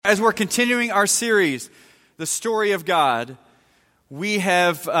as we're continuing our series, The Story of God, we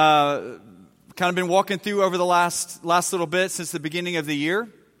have kind of been walking through over the last little bit since the beginning of the year.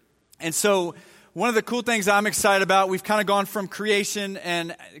 And so one of the cool things I'm excited about, we've kind of gone from creation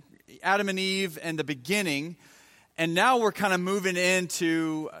and Adam and Eve and the beginning, and now we're kind of moving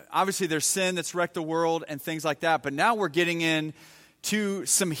into, obviously there's sin that's wrecked the world and things like that, but now we're getting into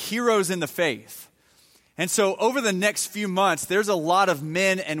some heroes in the faith. And so over the next few months, there's a lot of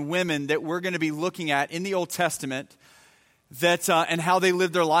men and women that we're going to be looking at in the Old Testament that and how they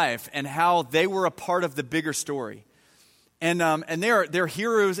lived their life and how they were a part of the bigger story. And they're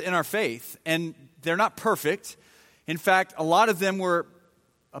heroes in our faith, and they're not perfect. In fact, a lot of them were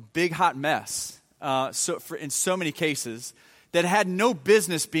a big hot mess in so many cases that had no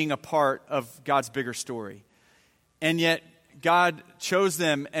business being a part of God's bigger story. And yet God chose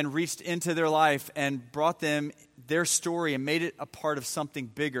them and reached into their life and brought them their story and made it a part of something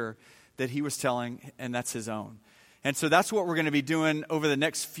bigger that he was telling, and that's his own. And so that's what we're going to be doing over the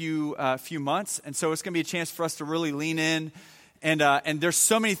next few months. And so it's going to be a chance for us to really lean in. And there's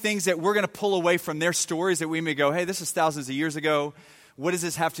so many things that we're going to pull away from their stories that we may go, hey, this is thousands of years ago. What does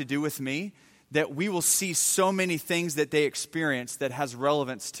this have to do with me? That we will see so many things that they experienced that has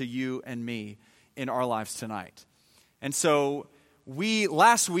relevance to you and me in our lives tonight. And so we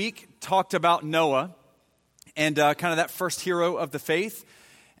last week talked about Noah and kind of that first hero of the faith.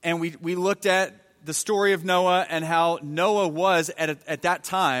 And we looked at the story of Noah and how Noah was, at that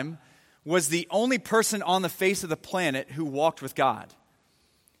time, was the only person on the face of the planet who walked with God.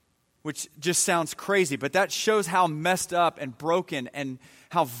 Which just sounds crazy, but that shows how messed up and broken and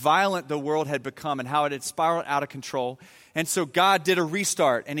how violent the world had become and how it had spiraled out of control. And so God did a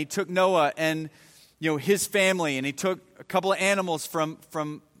restart, and he took Noah and his family, and he took a couple of animals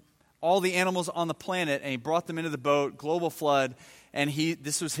from all the animals on the planet, and he brought them into the boat, global flood, and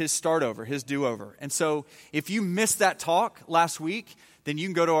this was his start over, his do-over. And so if you missed that talk last week, then you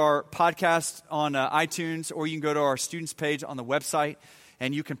can go to our podcast on iTunes, or you can go to our students page on the website,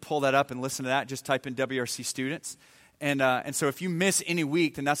 and you can pull that up and listen to that. Just type in WRC Students. And so if you miss any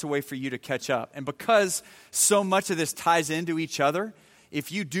week, then that's a way for you to catch up. And because so much of this ties into each other, if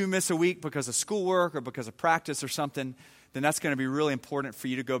you do miss a week because of schoolwork or because of practice or something, then that's going to be really important for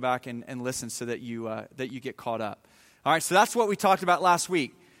you to go back and listen so that you get caught up. All right, so that's what we talked about last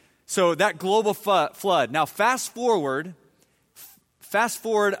week. So that global flood. Now fast forward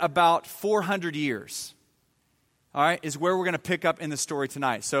about 400 years. All right, is where we're going to pick up in the story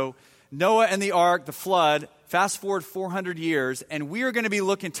tonight. So Noah and the ark, the flood, fast forward 400 years, and we are going to be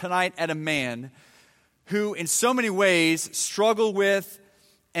looking tonight at a man who in so many ways struggled with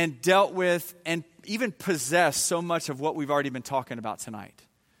and dealt with and even possessed so much of what we've already been talking about tonight.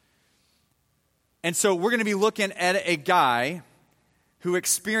 And so we're going to be looking at a guy who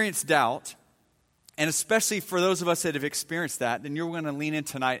experienced doubt, and especially for those of us that have experienced that, then you're going to lean in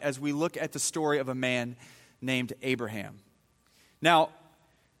tonight as we look at the story of a man named Abraham. Now,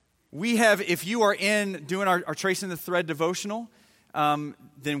 we have, if you are in doing our Tracing the Thread devotional,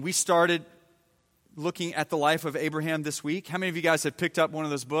 then we started looking at the life of Abraham this week. How many of you guys have picked up one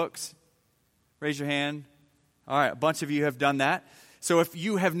of those books? Raise your hand. All right, a bunch of you have done that. So if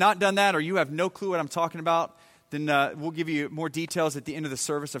you have not done that or you have no clue what I'm talking about, then we'll give you more details at the end of the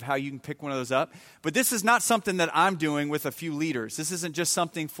service of how you can pick one of those up. But this is not something that I'm doing with a few leaders. This isn't just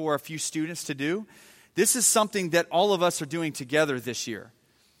something for a few students to do. This is something that all of us are doing together this year.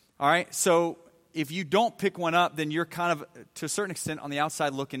 All right, so if you don't pick one up, then you're kind of, to a certain extent, on the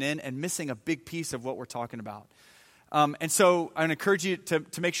outside looking in and missing a big piece of what we're talking about. And so I encourage you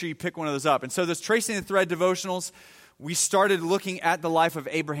to make sure you pick one of those up. And so those Tracing the Thread devotionals, we started looking at the life of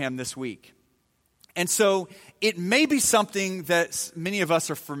Abraham this week. And so it may be something that many of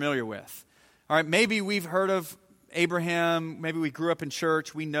us are familiar with. All right, maybe we've heard of Abraham, maybe we grew up in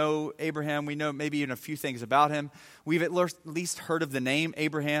church, we know Abraham, we know maybe even a few things about him. We've at least heard of the name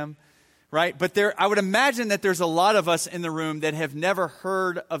Abraham, right? But I would imagine that there's a lot of us in the room that have never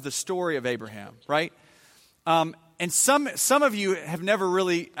heard of the story of Abraham, right? And some of you have never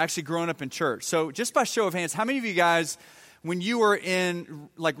really actually grown up in church. So just by show of hands, how many of you guys, when you were in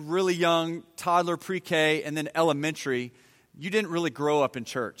like really young, toddler, pre-K, and then elementary, you didn't really grow up in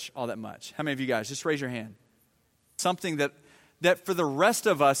church all that much? How many of you guys? Just raise your hand. Something that for the rest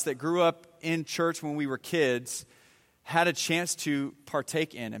of us that grew up in church when we were kids had a chance to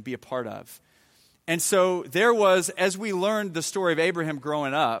partake in and be a part of. And so there was, as we learned the story of Abraham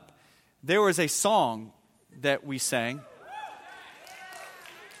growing up, there was a song that we sang.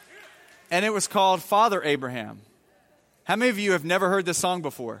 And it was called Father Abraham. How many of you have never heard this song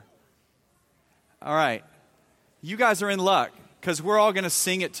before? All right. You guys are in luck. because we're all going to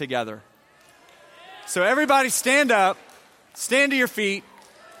sing it together. So everybody stand up, stand to your feet.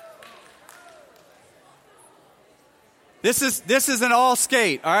 This is an all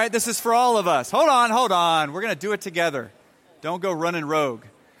skate, all right? This is for all of us. Hold on. We're going to do it together. Don't go running rogue.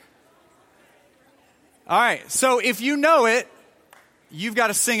 All right, so if you know it, you've got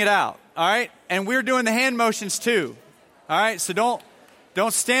to sing it out, all right? And we're doing the hand motions too, all right? So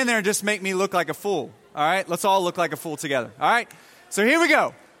don't stand there and just make me look like a fool, all right? Let's all look like a fool together, all right? So here we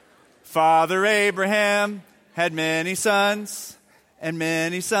go. Father Abraham had many sons, and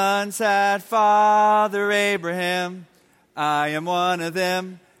many sons had Father Abraham. I am one of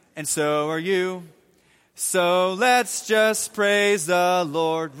them, and so are you. So let's just praise the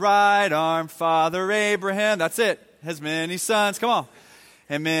Lord. Right arm, Father Abraham. That's it. Has many sons. Come on.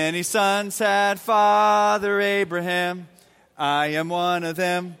 And many sons had Father Abraham. I am one of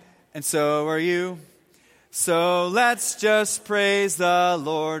them, and so are you. So let's just praise the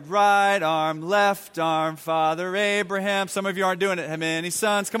Lord. Right arm, left arm, Father Abraham. Some of you aren't doing it. Have many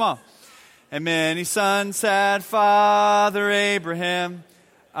sons. Come on. And many sons had Father Abraham.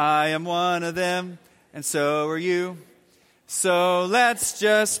 I am one of them, and so are you. So let's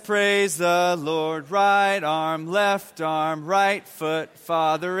just praise the Lord. Right arm, right foot,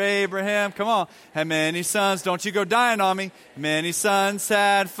 Father Abraham. Come on. Had many sons. Don't you go dying on me. Many sons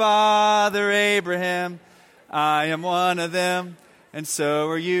had Father Abraham. I am one of them, and so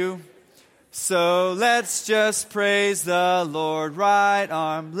are you. So let's just praise the Lord. Right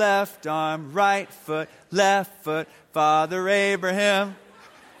arm, right foot, left foot, Father Abraham.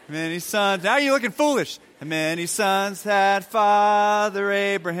 Many sons. Now you're looking foolish. And many sons had Father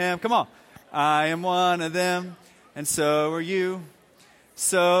Abraham. Come on. I am one of them, and so are you.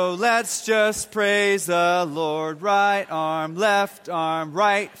 So let's just praise the Lord. Right arm,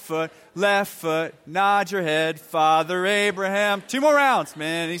 right foot, left foot. Nod your head, Father Abraham. 2 more rounds.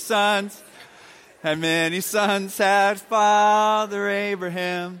 Many sons. And many sons had Father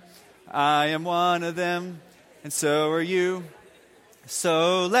Abraham. I am one of them, and so are you.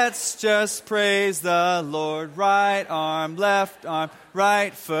 So let's just praise the Lord. Right arm,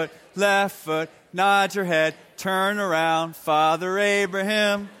 right foot, left foot. Nod your head, turn around, Father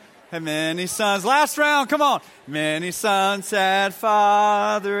Abraham. And many sons. Last round, come on. Many sons had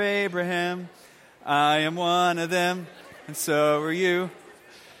Father Abraham. I am one of them, and so are you.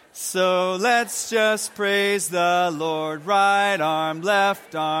 So let's just praise the Lord. Right arm,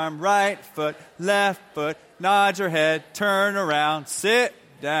 right foot, left foot. Nod your head, turn around, sit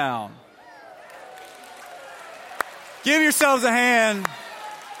down. Give yourselves a hand.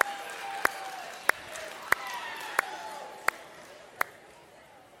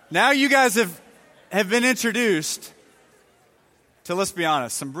 Now you guys have been introduced to, let's be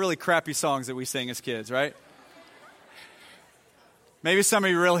honest, some really crappy songs that we sang as kids, right? Maybe some of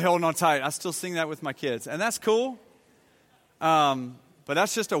you are really holding on tight. I still sing that with my kids, and that's cool. But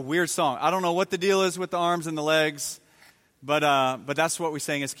that's just a weird song. I don't know what the deal is with the arms and the legs, but that's what we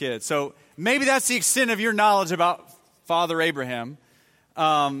sang as kids. So maybe that's the extent of your knowledge about Father Abraham.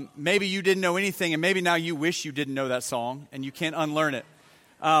 Maybe you didn't know anything, and maybe now you wish you didn't know that song, and you can't unlearn it.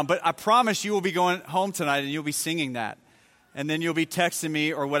 But I promise you will be going home tonight, and you'll be singing that. And then you'll be texting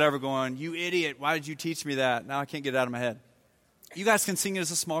me or whatever going, you idiot, why did you teach me that? Now I can't get it out of my head. You guys can sing it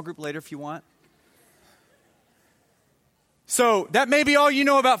as a small group later if you want. So that may be all you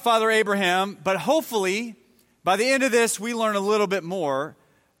know about Father Abraham, but hopefully by the end of this we learn a little bit more,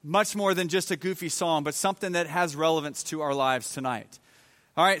 much more than just a goofy song, but something that has relevance to our lives tonight.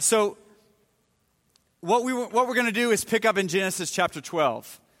 All right, so what we're going to do is pick up in Genesis chapter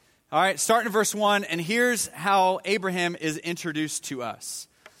 12. All right, starting in verse 1, and here's how Abraham is introduced to us.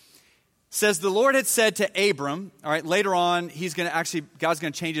 It says, the Lord had said to Abram, all right, later on, God's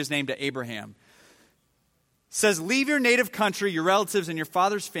going to change his name to Abraham. It says, leave your native country, your relatives, and your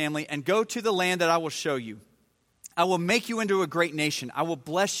father's family, and go to the land that I will show you. I will make you into a great nation. I will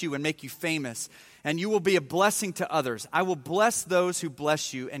bless you and make you famous, and you will be a blessing to others. I will bless those who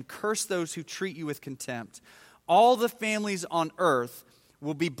bless you and curse those who treat you with contempt. All the families on earth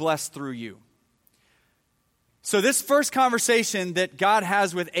will be blessed through you. So this first conversation that God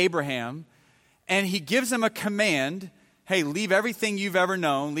has with Abraham, and he gives him a command, hey, leave everything you've ever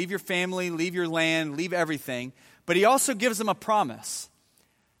known, leave your family, leave your land, leave everything. But he also gives him a promise.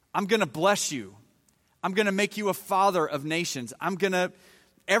 I'm going to bless you. I'm going to make you a father of nations.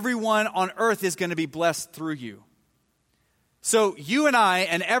 Everyone on earth is going to be blessed through you. So you and I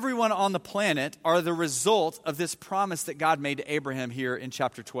and everyone on the planet are the result of this promise that God made to Abraham here in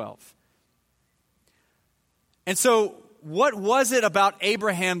chapter 12. And so what was it about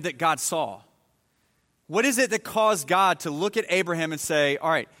Abraham that God saw? What is it that caused God to look at Abraham and say, all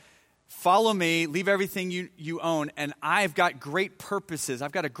right, follow me, leave everything you own, and I've got great purposes.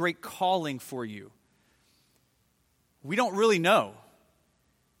 I've got a great calling for you. We don't really know.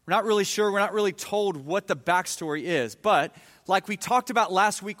 We're not really sure. We're not really told what the backstory is. But like we talked about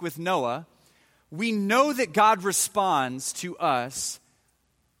last week with Noah, we know that God responds to us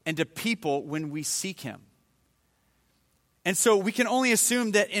and to people when we seek him. And so we can only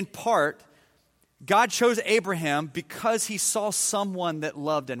assume that in part, God chose Abraham because he saw someone that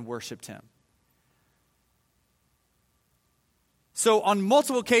loved and worshiped him. So on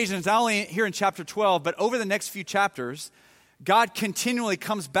multiple occasions, not only here in chapter 12, but over the next few chapters, God continually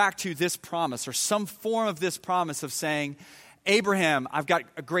comes back to this promise or some form of this promise of saying, Abraham, I've got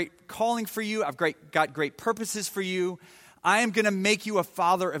a great calling for you. I've got great purposes for you. I am going to make you a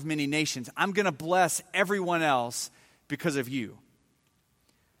father of many nations. I'm going to bless everyone else because of you.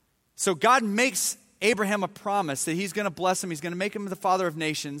 So God makes Abraham a promise that he's going to bless him. He's going to make him the father of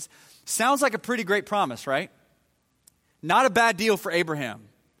nations. Sounds like a pretty great promise, right? Not a bad deal for Abraham.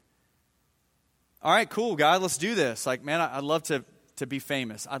 All right, cool, God, let's do this. Like, man, I'd love to be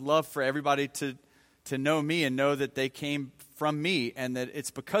famous. I'd love for everybody to know me and know that they came from me and that it's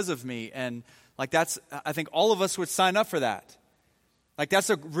because of me. And like I think all of us would sign up for that. Like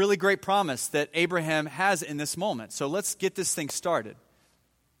that's a really great promise that Abraham has in this moment. So let's get this thing started.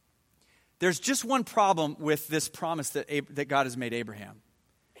 There's just one problem with this promise that God has made Abraham.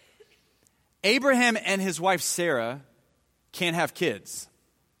 Abraham and his wife Sarah can't have kids.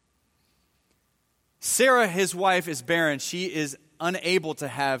 Sarah, his wife, is barren. She is unable to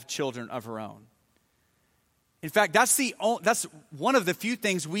have children of her own. In fact, that's one of the few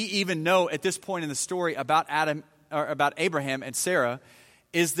things we even know at this point in the story about Abraham and Sarah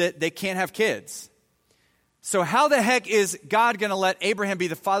is that they can't have kids. So how the heck is God going to let Abraham be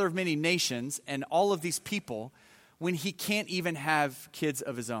the father of many nations and all of these people when he can't even have kids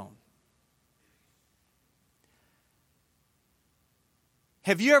of his own?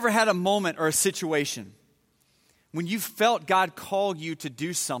 Have you ever had a moment or a situation when you felt God called you to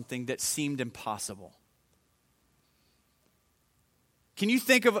do something that seemed impossible? Can you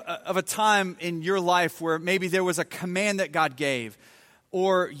think of a time in your life where maybe there was a command that God gave,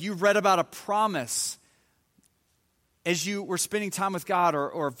 or you read about a promise as you were spending time with God,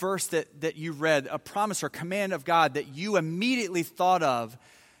 or a verse that you read, a promise or command of God that you immediately thought of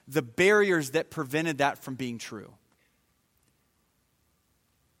the barriers that prevented that from being true?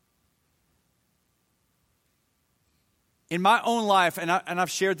 In my own life, and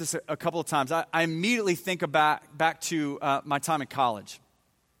I've shared this a couple of times, I immediately think back to my time in college.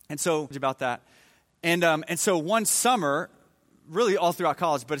 And so, about that. And so one summer, really all throughout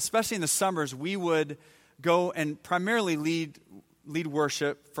college, but especially in the summers, we would go and primarily lead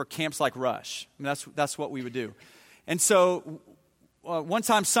worship for camps like Rush. I mean, that's what we would do. And so one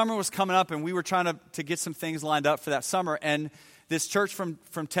time summer was coming up, and we were trying to get some things lined up for that summer, and this church from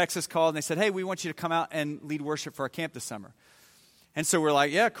Texas called, and they said, hey, we want you to come out and lead worship for our camp this summer. And so we're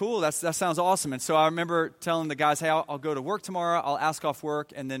like, yeah, cool, that sounds awesome. And so I remember telling the guys, hey, I'll go to work tomorrow, I'll ask off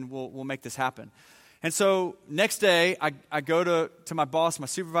work, and then we'll make this happen. And so next day, I go to my boss, my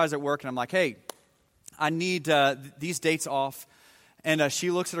supervisor at work, and I'm like, hey, I need these dates off. And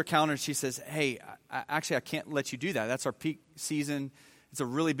she looks at her calendar, and she says, hey, I can't let you do that. That's our peak season. It's a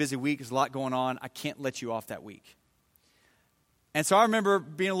really busy week. There's a lot going on. I can't let you off that week. And so I remember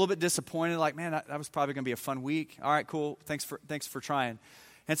being a little bit disappointed, like, man, that was probably going to be a fun week. All right, cool. Thanks for trying.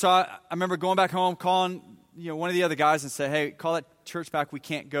 And so I remember going back home, calling one of the other guys and say, hey, call that church back. We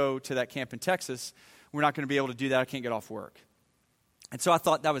can't go to that camp in Texas. We're not going to be able to do that. I can't get off work. And so I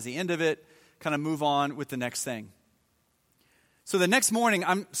thought that was the end of it, kind of move on with the next thing. So the next morning,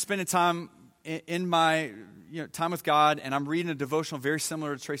 I'm spending time in my time with God, and I'm reading a devotional very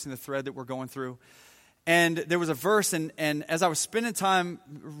similar to Tracing the Thread that we're going through. And there was a verse, and as I was spending time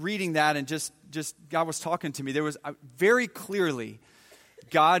reading that and just God was talking to me, there was very clearly,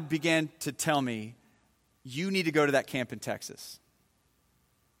 God began to tell me, you need to go to that camp in Texas.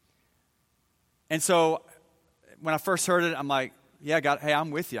 And so when I first heard it, I'm like, yeah, God, hey,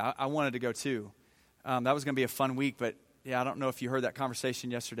 I'm with you. I wanted to go too. That was going to be a fun week, but yeah, I don't know if you heard that conversation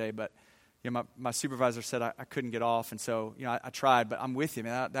yesterday, but my supervisor said I couldn't get off, and so I tried, but I'm with you,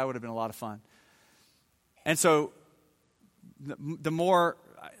 man. That would have been a lot of fun. And so the more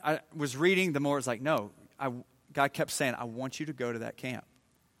I was reading, the more it's like, no, God kept saying, I want you to go to that camp.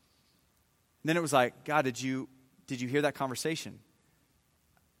 And then it was like, God, did you hear that conversation?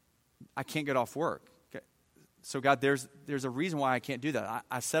 I can't get off work. Okay. So God, there's a reason why I can't do that.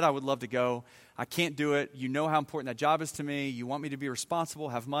 I said I would love to go. I can't do it. You know how important that job is to me. You want me to be responsible,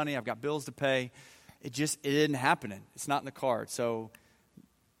 have money. I've got bills to pay. it isn't happening. It's not in the card. So,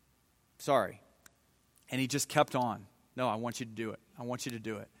 sorry. And he just kept on. No, I want you to do it. I want you to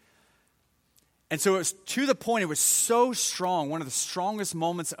do it. And so it was to the point, it was so strong, one of the strongest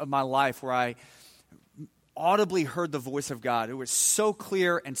moments of my life where I audibly heard the voice of God. It was so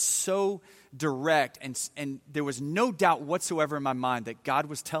clear and so direct, and there was no doubt whatsoever in my mind that God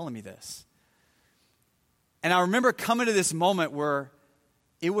was telling me this. And I remember coming to this moment where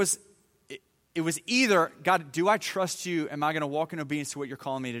it was either, God, do I trust you? Am I going to walk in obedience to what you're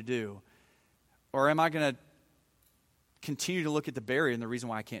calling me to do? Or am I going to continue to look at the barrier and the reason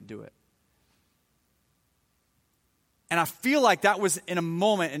why I can't do it? And I feel like that was in a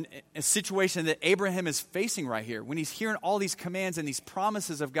moment, in a situation that Abraham is facing right here, when he's hearing all these commands and these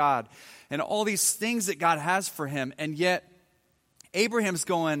promises of God and all these things that God has for him. And yet Abraham's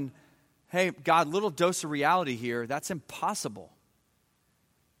going, hey, God, little dose of reality here. That's impossible.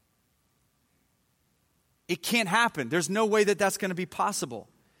 It can't happen. There's no way that that's going to be possible.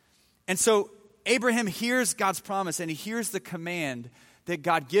 And so Abraham hears God's promise and he hears the command that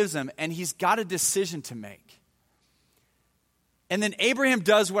God gives him, and he's got a decision to make. And then Abraham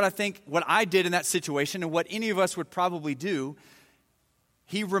does what I did in that situation and what any of us would probably do.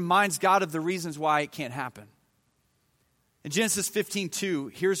 He reminds God of the reasons why it can't happen. In Genesis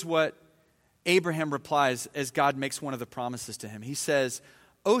 15:2, here's what Abraham replies as God makes one of the promises to him. He says,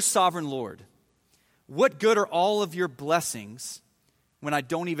 "O sovereign Lord, what good are all of your blessings when I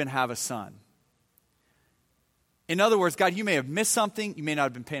don't even have a son?" In other words, God, you may have missed something. You may not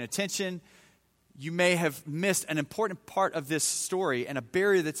have been paying attention. You may have missed an important part of this story and a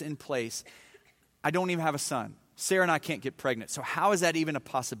barrier that's in place. I don't even have a son. Sarah and I can't get pregnant. So how is that even a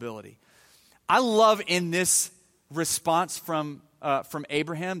possibility? I love in this response from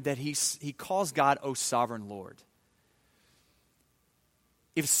Abraham that he calls God, "O sovereign Lord."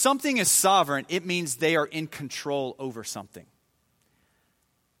 If something is sovereign, it means they are in control over something.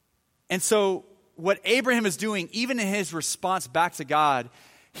 And so what Abraham is doing, even in his response back to God,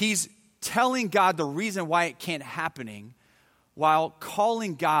 he's telling God the reason why it can't happening, while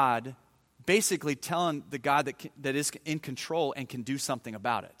calling God, basically telling the God that is in control and can do something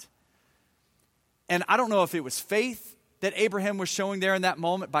about it. And I don't know if it was faith that Abraham was showing there in that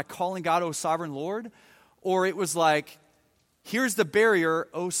moment by calling God, "O sovereign Lord," or it was like, here's the barrier,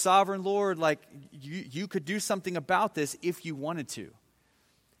 "O sovereign Lord," like you could do something about this if you wanted to.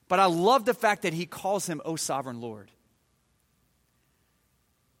 But I love the fact that he calls him, "O sovereign Lord."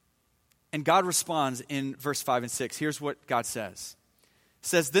 And God responds in verse 5 and 6. Here's what God says. It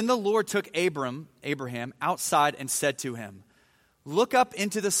says, "Then the Lord took Abraham outside and said to him, 'Look up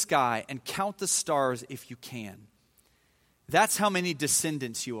into the sky and count the stars if you can. That's how many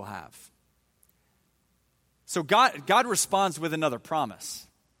descendants you will have.'" So God responds with another promise.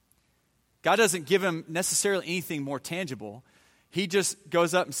 God doesn't give him necessarily anything more tangible. He just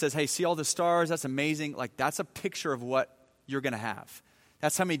goes up and says, "Hey, see all the stars? That's amazing." Like, that's a picture of what you're going to have.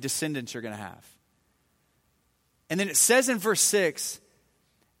 That's how many descendants you're going to have. And then it says in verse 6,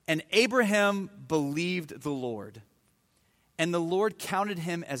 "And Abraham believed the Lord, and the Lord counted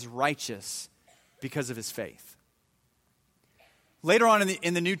him as righteous because of his faith." Later on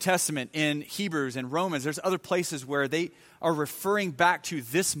in the New Testament, in Hebrews and Romans, there's other places where they are referring back to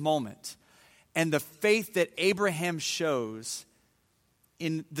this moment and the faith that Abraham shows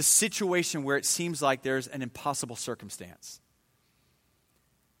in the situation where it seems like there's an impossible circumstance.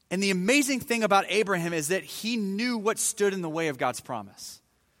 And the amazing thing about Abraham is that he knew what stood in the way of God's promise.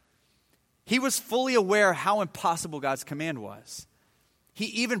 He was fully aware how impossible God's command was. He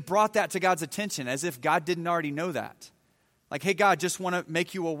even brought that to God's attention as if God didn't already know that. Like, "Hey, God, just want to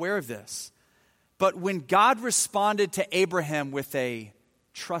make you aware of this." But when God responded to Abraham with a,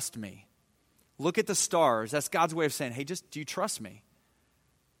 "Trust me. Look at the stars," that's God's way of saying, "Hey, do you trust me?"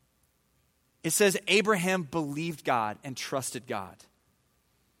 It says Abraham believed God and trusted God.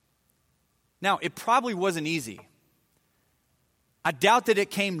 Now, it probably wasn't easy. I doubt that it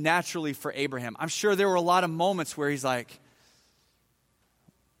came naturally for Abraham. I'm sure there were a lot of moments where he's like,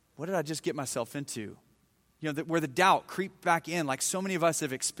 what did I just get myself into? Where the doubt creeped back in, like so many of us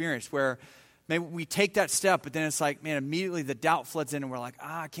have experienced, where maybe we take that step, but then it's like, man, immediately the doubt floods in and we're like,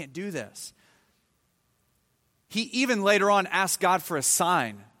 I can't do this. He even later on asked God for a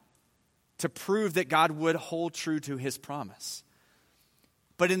sign to prove that God would hold true to his promise.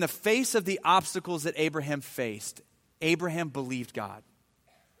 But in the face of the obstacles that Abraham faced, Abraham believed God.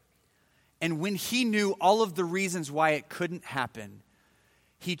 And when he knew all of the reasons why it couldn't happen,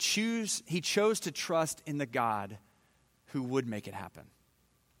 he chose to trust in the God who would make it happen.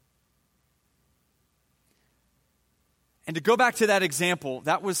 And to go back to that example,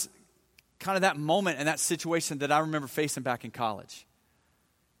 that was kind of that moment and that situation that I remember facing back in college,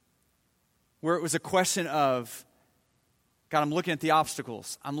 where it was a question of, God, I'm looking at the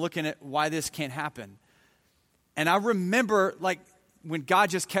obstacles. I'm looking at why this can't happen. And I remember, like, when God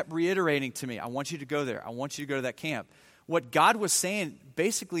just kept reiterating to me, I want you to go there. I want you to go to that camp. What God was saying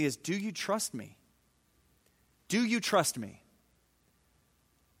basically is, do you trust me? Do you trust me?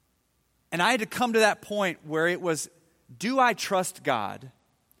 And I had to come to that point where it was, do I trust God?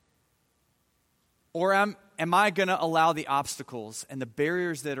 Or am I going to allow the obstacles and the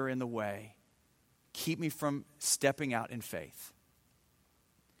barriers that are in the way keep me from stepping out in faith?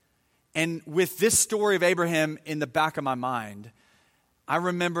 And with this story of Abraham in the back of my mind, I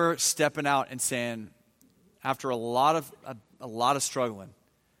remember stepping out and saying, after a lot of struggling,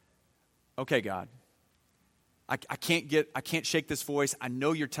 okay, God, I can't shake this voice. I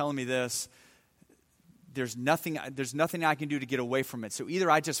know you're telling me this. There's nothing I can do to get away from it. So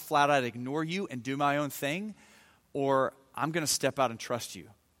either I just flat out ignore you and do my own thing, or I'm going to step out and trust you.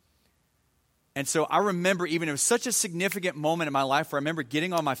 And so I remember, even it was such a significant moment in my life where I remember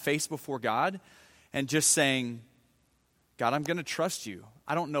getting on my face before God and just saying, God, I'm going to trust you.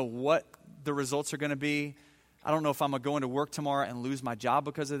 I don't know what the results are going to be. I don't know if I'm going to go into work tomorrow and lose my job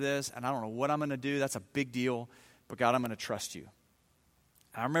because of this, and I don't know what I'm going to do. That's a big deal. But God, I'm going to trust you.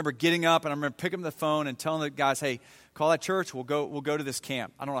 And I remember getting up and I remember picking up the phone and telling the guys, hey, call that church. We'll go to this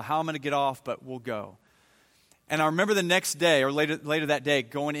camp. I don't know how I'm going to get off, but we'll go. And I remember the next day or later that day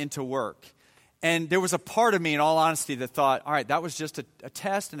going into work. And there was a part of me, in all honesty, that thought, all right, that was just a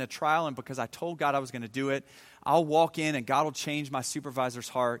test and a trial, and because I told God I was going to do it, I'll walk in and God will change my supervisor's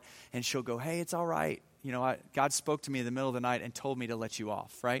heart, and she'll go, hey, it's all right. You know, God spoke to me in the middle of the night and told me to let you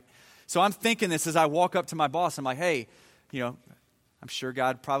off, right? So I'm thinking this as I walk up to my boss. I'm like, hey, you know, I'm sure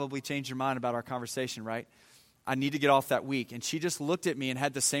God probably changed your mind about our conversation, right? I need to get off that week. And she just looked at me and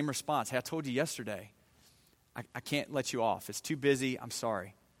had the same response. Hey, I told you yesterday, I can't let you off. It's too busy. I'm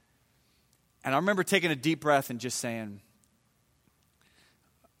sorry. And I remember taking a deep breath and just saying,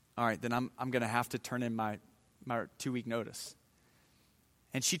 all right, then I'm going to have to turn in my 2-week notice.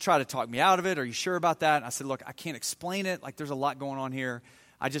 And she tried to talk me out of it. Are you sure about that? And I said, look, I can't explain it. Like, there's a lot going on here.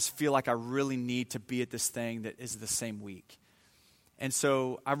 I just feel like I really need to be at this thing that is the same week. And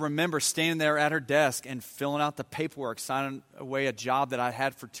so I remember standing there at her desk and filling out the paperwork, signing away a job that I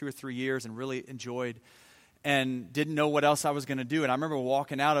had for 2 or 3 years and really enjoyed, and didn't know what else I was going to do. And I remember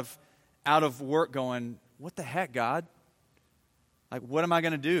walking out of work going, what the heck, God? Like, what am I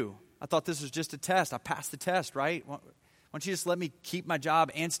going to do? I thought this was just a test. I passed the test, right? Why don't you just let me keep my job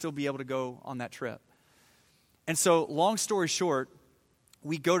and still be able to go on that trip? And so, long story short,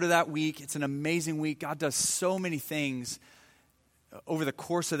 we go to that week. It's an amazing week. God does so many things over the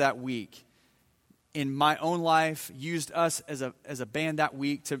course of that week. In my own life, used us as a band that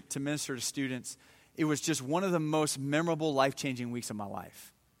week to minister to students. It was just one of the most memorable, life-changing weeks of my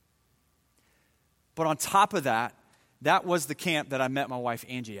life. But on top of that, that was the camp that I met my wife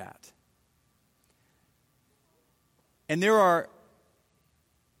Angie at. And there are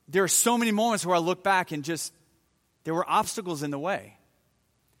so many moments where I look back and just, there were obstacles in the way.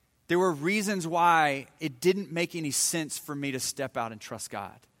 There were reasons why it didn't make any sense for me to step out and trust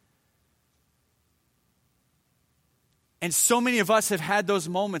God. And so many of us have had those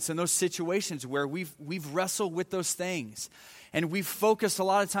moments and those situations where we've wrestled with those things. And we've focused a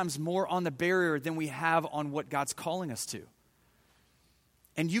lot of times more on the barrier than we have on what God's calling us to.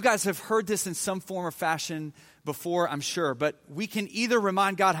 And you guys have heard this in some form or fashion before, I'm sure. But we can either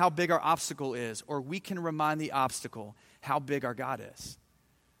remind God how big our obstacle is, or we can remind the obstacle how big our God is.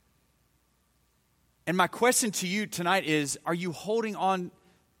 And my question to you tonight is, are you holding on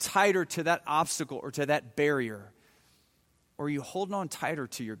tighter to that obstacle or to that barrier? Or are you holding on tighter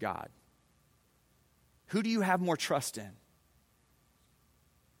to your God? Who do you have more trust in?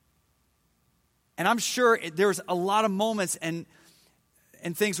 And I'm sure there's a lot of moments and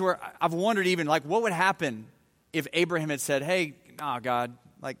things where I've wondered even, like, what would happen if Abraham had said, hey, God,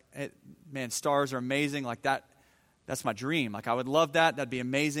 like, man, stars are amazing. Like, that's my dream. Like, I would love that. That'd be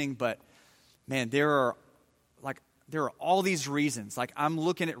amazing. But, man, there are all these reasons. Like, I'm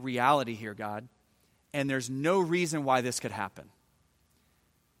looking at reality here, God, and there's no reason why this could happen.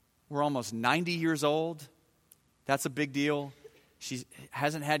 We're almost 90 years old. That's a big deal. She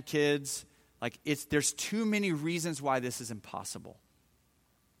hasn't had kids. Like, there's too many reasons why this is impossible.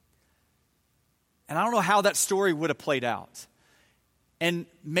 And I don't know how that story would have played out. And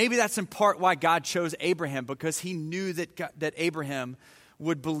maybe that's in part why God chose Abraham, because he knew that Abraham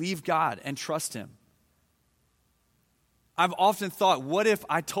would believe God and trust him. I've often thought, what if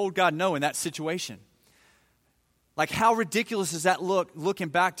I told God no in that situation? Like, how ridiculous does that look, looking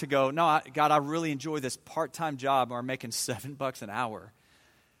back to go, no, God, I really enjoy this part-time job where I'm making $7 an hour.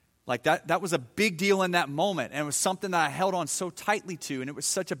 Like, that was a big deal in that moment, and it was something that I held on so tightly to, and it was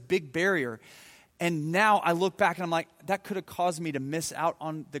such a big barrier. And now I look back and I'm like, that could have caused me to miss out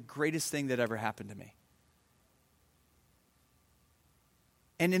on the greatest thing that ever happened to me.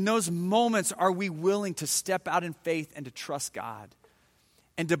 And in those moments, are we willing to step out in faith and to trust God?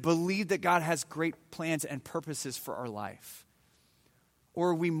 And to believe that God has great plans and purposes for our life?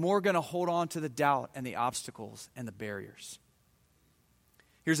 Or are we more going to hold on to the doubt and the obstacles and the barriers?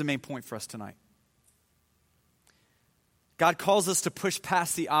 Here's the main point for us tonight. God calls us to push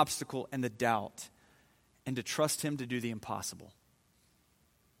past the obstacle and the doubt and to trust Him to do the impossible.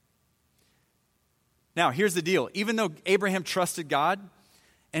 Now, here's the deal. Even though Abraham trusted God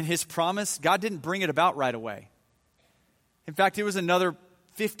and His promise, God didn't bring it about right away. In fact, it was another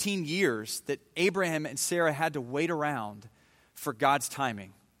 15 years that Abraham and Sarah had to wait around for God's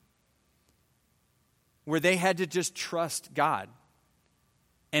timing, where they had to just trust God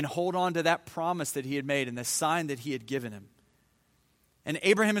and hold on to that promise that He had made and the sign that He had given him. And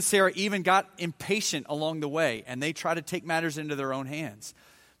Abraham and Sarah even got impatient along the way, and they tried to take matters into their own hands.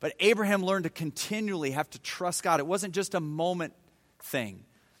 But Abraham learned to continually have to trust God. It wasn't just a moment thing,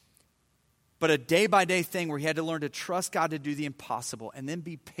 but a day-by-day thing where he had to learn to trust God to do the impossible and then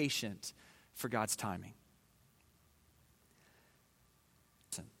be patient for God's timing.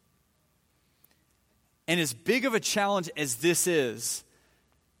 And as big of a challenge as this is,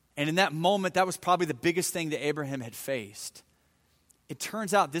 and in that moment, that was probably the biggest thing that Abraham had faced, it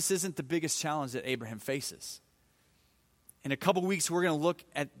turns out this isn't the biggest challenge that Abraham faces. In a couple weeks, we're going to look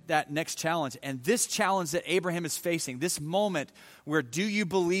at that next challenge. And this challenge that Abraham is facing, this moment where, do you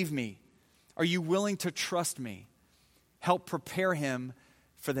believe me? Are you willing to trust me? Help prepare him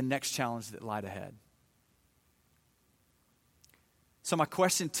for the next challenge that lied ahead. So my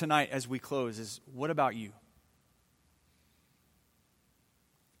question tonight as we close is, what about you?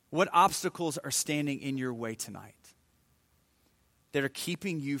 What obstacles are standing in your way tonight that are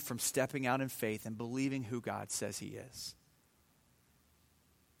keeping you from stepping out in faith and believing who God says He is?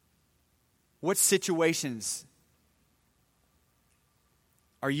 What situations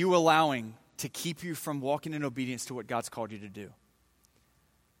are you allowing to keep you from walking in obedience to what God's called you to do?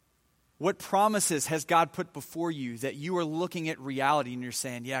 What promises has God put before you that you are looking at reality and you're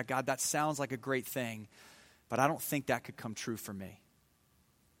saying, yeah, God, that sounds like a great thing, but I don't think that could come true for me?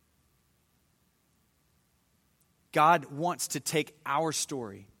 God wants to take our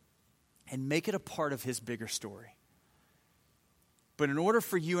story and make it a part of His bigger story. But in order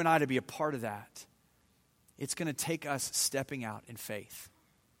for you and I to be a part of that, it's going to take us stepping out in faith.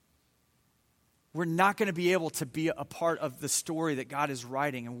 We're not going to be able to be a part of the story that God is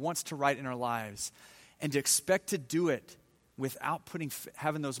writing and wants to write in our lives, and to expect to do it without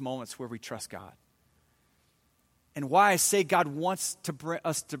having those moments where we trust God. And why I say God wants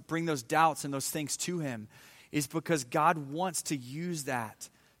us to bring those doubts and those things to Him is because God wants to use that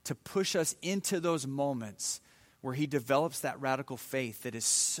to push us into those moments where He develops that radical faith that is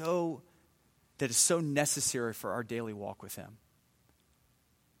so necessary for our daily walk with Him.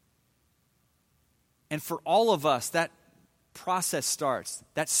 And for all of us, that process starts.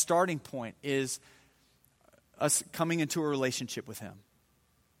 That starting point is us coming into a relationship with Him.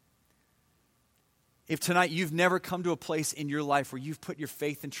 If tonight you've never come to a place in your life where you've put your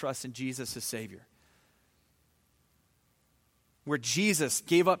faith and trust in Jesus as Savior, where Jesus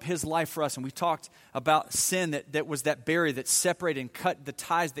gave up His life for us, and we talked about sin that was that barrier that separated and cut the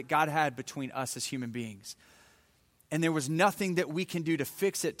ties that God had between us as human beings. And there was nothing that we can do to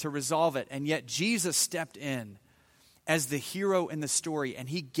fix it, to resolve it. And yet Jesus stepped in as the hero in the story, and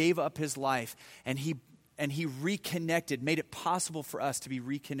He gave up His life, and He reconnected, made it possible for us to be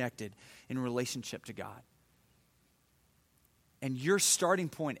reconnected in relationship to God. And your starting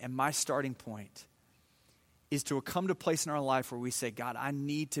point and my starting point is to come to a place in our life where we say, God, I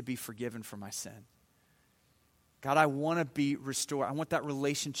need to be forgiven for my sin. God, I want to be restored. I want that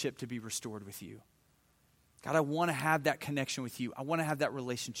relationship to be restored with You. God, I want to have that connection with You. I want to have that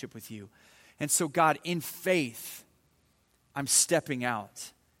relationship with You. And so, God, in faith, I'm stepping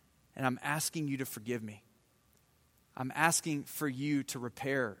out and I'm asking You to forgive me. I'm asking for You to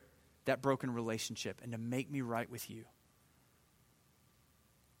repair that broken relationship and to make me right with You.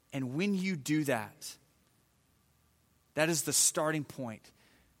 And when You do that, that is the starting point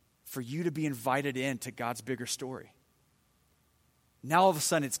for you to be invited into God's bigger story. Now all of a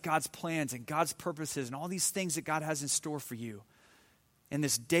sudden it's God's plans and God's purposes and all these things that God has in store for you. And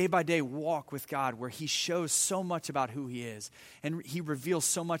this day-by-day walk with God where He shows so much about who He is and He reveals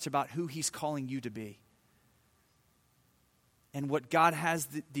so much about who He's calling you to be. And what God has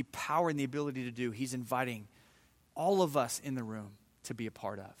the power and the ability to do, he's inviting all of us in the room to be a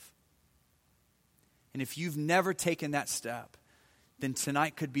part of. And if you've never taken that step, then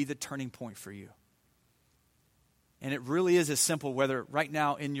tonight could be the turning point for you. And it really is as simple, whether right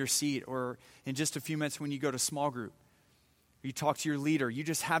now in your seat or in just a few minutes when you go to small group, or you talk to your leader, you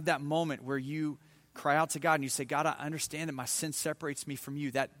just have that moment where you cry out to God and you say, God, I understand that my sin separates me from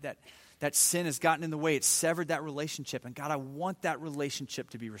you. That sin has gotten in the way. It's severed that relationship. And God, I want that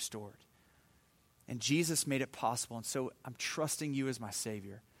relationship to be restored. And Jesus made it possible. And so I'm trusting you as my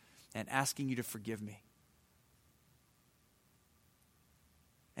Savior and asking you to forgive me.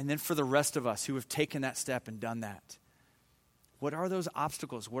 And then for the rest of us who have taken that step and done that, what are those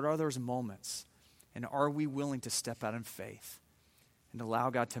obstacles? What are those moments? And are we willing to step out in faith and allow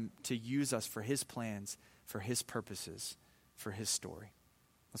God to use us for his plans, for his purposes, for his story?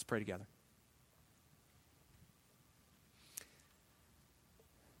 Let's pray together.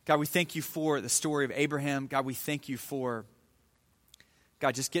 God, we thank you for the story of Abraham. God, we thank you for,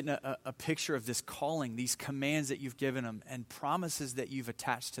 God, just getting a picture of this calling, these commands that you've given him and promises that you've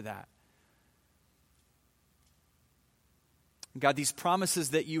attached to that. God, these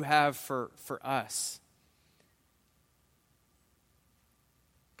promises that you have for us,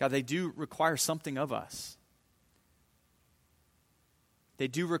 God, they do require something of us. They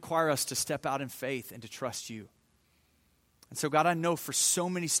do require us to step out in faith and to trust you. And so, God, I know for so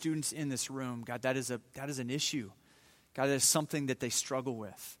many students in this room, God, that is an issue. God, that is something that they struggle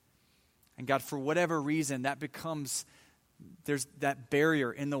with. And God, for whatever reason, there's that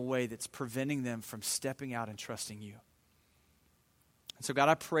barrier in the way that's preventing them from stepping out and trusting you. And so, God,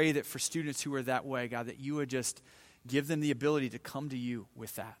 I pray that for students who are that way, God, that you would just give them the ability to come to you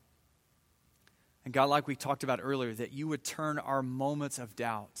with that. And God, like we talked about earlier, that you would turn our moments of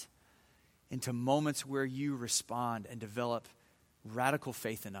doubt into moments where you respond and develop radical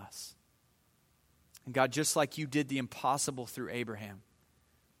faith in us. And God, just like you did the impossible through Abraham,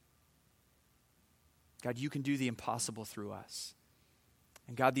 God, you can do the impossible through us.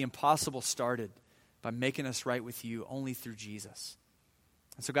 And God, the impossible started by making us right with you only through Jesus.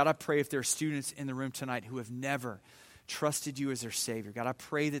 And so God, I pray if there are students in the room tonight who have never trusted you as their Savior, God, I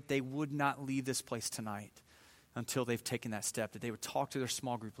pray that they would not leave this place tonight until they've taken that step, that they would talk to their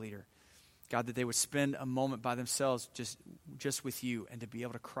small group leader. God, that they would spend a moment by themselves just with you and to be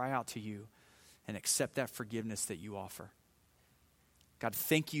able to cry out to you and accept that forgiveness that you offer. God,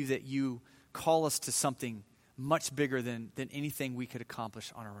 thank you that you call us to something much bigger than anything we could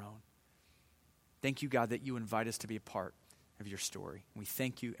accomplish on our own. Thank you, God, that you invite us to be a part of your story. We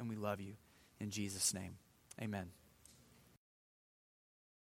thank you and we love you. In Jesus' name, amen.